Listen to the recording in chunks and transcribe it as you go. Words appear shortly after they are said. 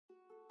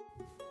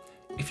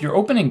If you're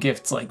opening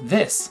gifts like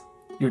this,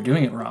 you're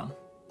doing it wrong.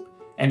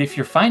 And if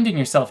you're finding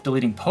yourself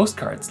deleting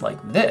postcards like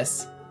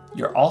this,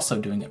 you're also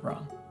doing it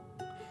wrong.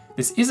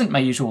 This isn't my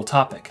usual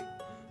topic,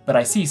 but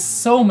I see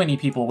so many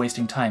people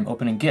wasting time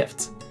opening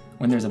gifts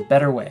when there's a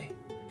better way.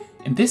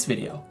 In this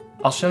video,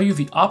 I'll show you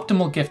the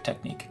optimal gift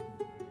technique,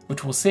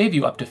 which will save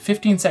you up to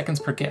 15 seconds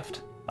per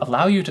gift,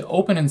 allow you to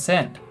open and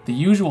send the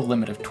usual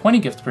limit of 20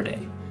 gifts per day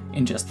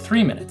in just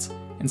 3 minutes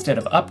instead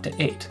of up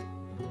to 8,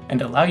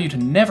 and allow you to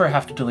never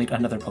have to delete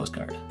another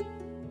postcard.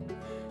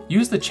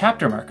 Use the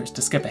chapter markers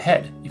to skip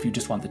ahead if you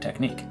just want the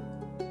technique.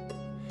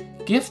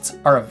 Gifts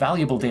are a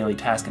valuable daily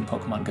task in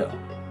Pokemon Go,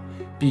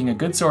 being a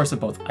good source of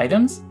both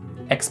items,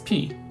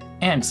 XP,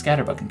 and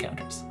Scatterbug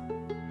encounters.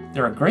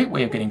 They're a great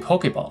way of getting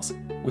Pokeballs,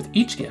 with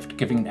each gift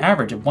giving an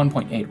average of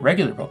 1.8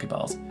 regular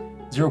Pokeballs,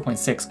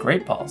 0.6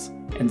 Great Balls,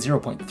 and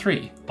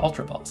 0.3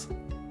 Ultra Balls,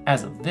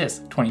 as of this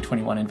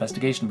 2021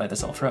 investigation by the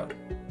Self Road.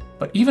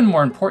 But even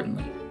more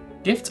importantly,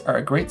 gifts are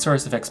a great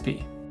source of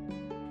XP.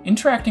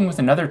 Interacting with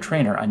another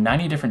trainer on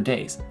 90 different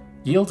days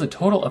yields a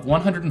total of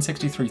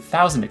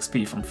 163,000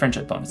 XP from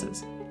friendship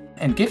bonuses,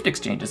 and gift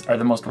exchanges are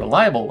the most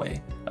reliable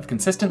way of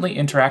consistently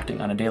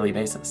interacting on a daily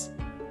basis.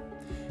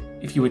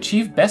 If you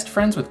achieve best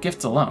friends with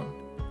gifts alone,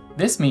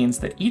 this means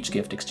that each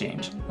gift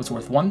exchange was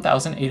worth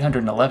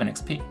 1,811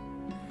 XP,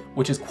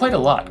 which is quite a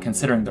lot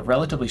considering the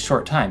relatively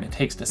short time it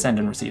takes to send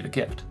and receive a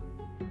gift.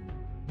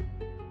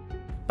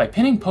 By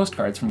pinning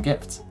postcards from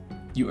gifts,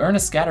 you earn a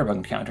Scatterbug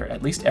encounter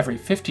at least every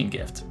 15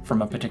 gifts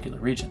from a particular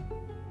region.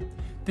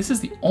 This is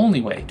the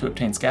only way to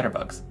obtain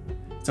Scatterbugs,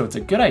 so it's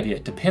a good idea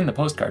to pin the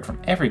postcard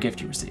from every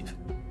gift you receive.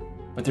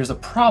 But there's a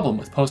problem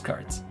with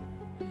postcards.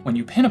 When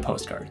you pin a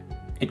postcard,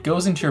 it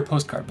goes into your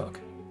postcard book,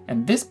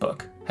 and this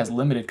book has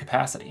limited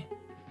capacity.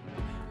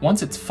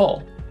 Once it's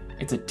full,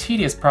 it's a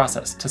tedious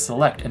process to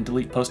select and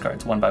delete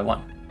postcards one by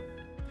one.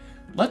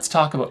 Let's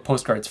talk about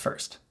postcards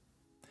first.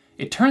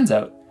 It turns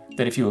out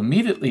that if you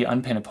immediately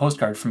unpin a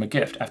postcard from a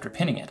gift after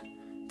pinning it,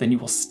 then you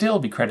will still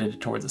be credited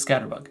towards a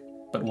Scatterbug,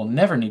 but will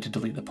never need to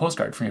delete the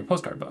postcard from your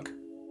postcard book.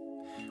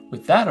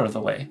 With that out of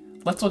the way,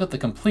 let's look at the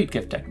complete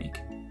gift technique,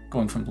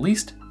 going from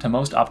least to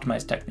most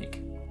optimized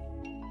technique.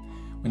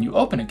 When you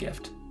open a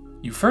gift,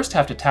 you first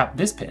have to tap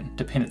this pin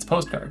to pin its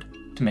postcard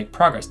to make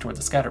progress towards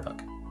a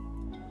Scatterbug.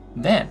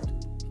 Then,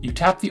 you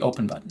tap the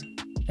open button,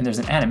 and there's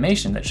an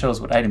animation that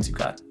shows what items you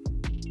got.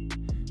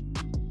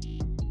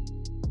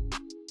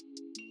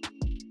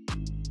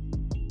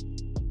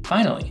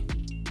 Finally,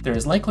 there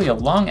is likely a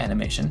long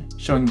animation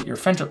showing that your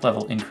friendship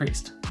level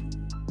increased.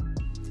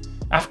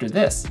 After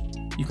this,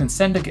 you can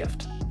send a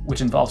gift, which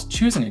involves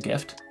choosing a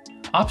gift,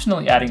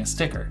 optionally adding a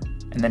sticker,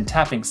 and then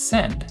tapping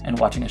send and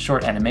watching a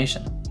short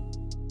animation.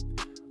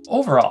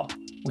 Overall,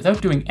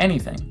 without doing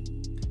anything,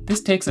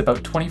 this takes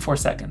about 24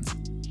 seconds,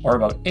 or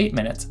about 8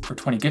 minutes for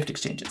 20 gift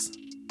exchanges.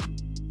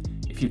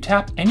 If you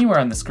tap anywhere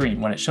on the screen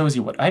when it shows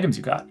you what items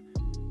you got,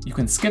 you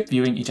can skip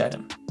viewing each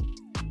item.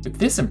 With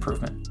this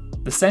improvement,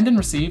 the send and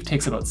receive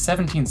takes about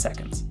 17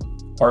 seconds,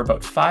 or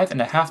about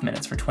 5.5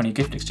 minutes for 20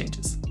 gift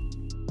exchanges.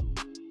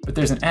 But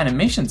there's an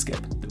animation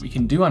skip that we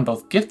can do on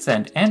both gift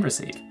send and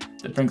receive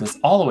that brings us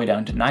all the way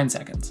down to 9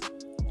 seconds,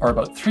 or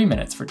about 3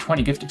 minutes for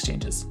 20 gift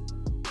exchanges.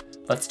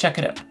 Let's check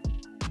it out.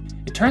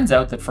 It turns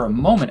out that for a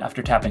moment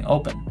after tapping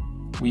open,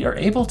 we are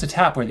able to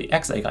tap where the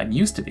X icon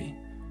used to be,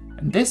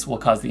 and this will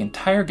cause the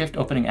entire gift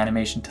opening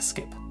animation to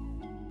skip.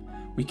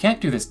 We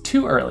can't do this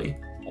too early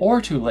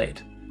or too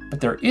late, but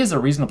there is a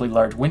reasonably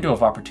large window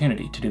of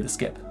opportunity to do the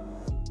skip.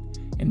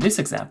 In this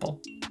example,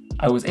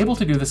 I was able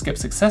to do the skip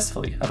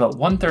successfully about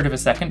 1/3 of a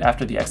second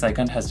after the X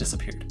icon has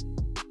disappeared.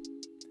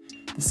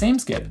 The same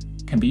skip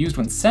can be used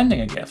when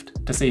sending a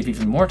gift to save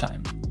even more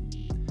time.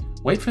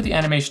 Wait for the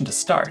animation to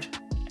start,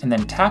 and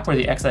then tap where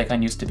the X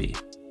icon used to be.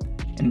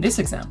 In this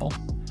example,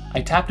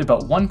 I tapped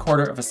about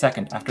 1/4 of a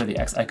second after the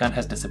X icon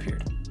has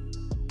disappeared.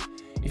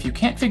 If you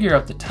can't figure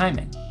out the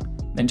timing,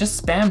 then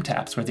just spam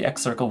taps where the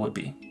X circle would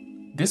be.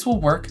 This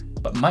will work,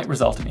 but might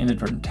result in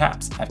inadvertent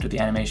taps after the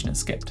animation is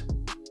skipped.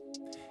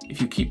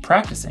 If you keep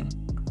practicing,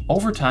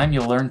 over time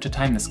you'll learn to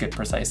time the skip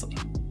precisely.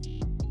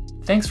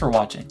 Thanks for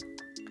watching.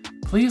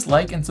 Please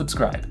like and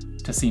subscribe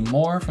to see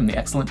more from the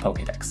excellent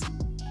Pokédex.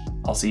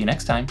 I'll see you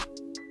next time.